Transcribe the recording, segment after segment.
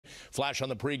Flash, on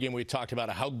the pregame, we talked about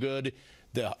how good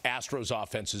the Astros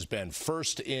offense has been.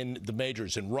 First in the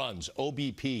majors in runs,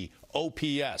 OBP,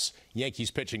 OPS.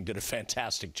 Yankees pitching did a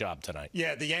fantastic job tonight.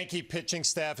 Yeah, the Yankee pitching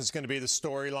staff is going to be the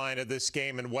storyline of this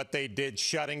game, and what they did,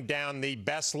 shutting down the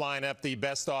best lineup, the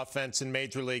best offense in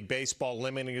Major League Baseball,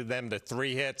 limiting them to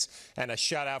 3 hits and a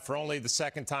shutout for only the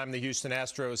second time the Houston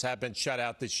Astros have been shut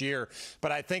out this year.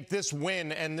 But I think this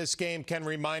win and this game can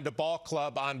remind a ball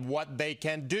club on what they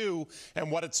can do and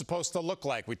what it's supposed to look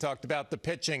like. We talked about the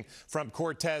pitching from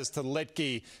Cortez to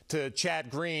Litke to Chad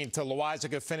Green to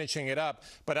Loizaga finishing it up.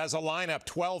 But as a lineup,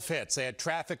 12 hits. They had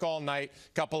traffic all night,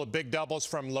 a couple of big doubles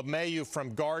from LeMahieu,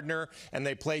 from Gardner, and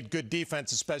they played good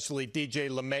defense, especially DJ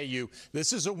LeMahieu.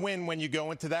 This is a win when you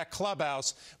go into that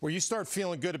clubhouse where you start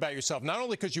feeling good about yourself, not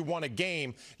only because you won a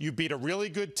game, you beat a really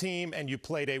good team and you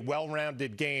played a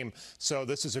well-rounded game. So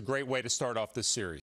this is a great way to start off this series.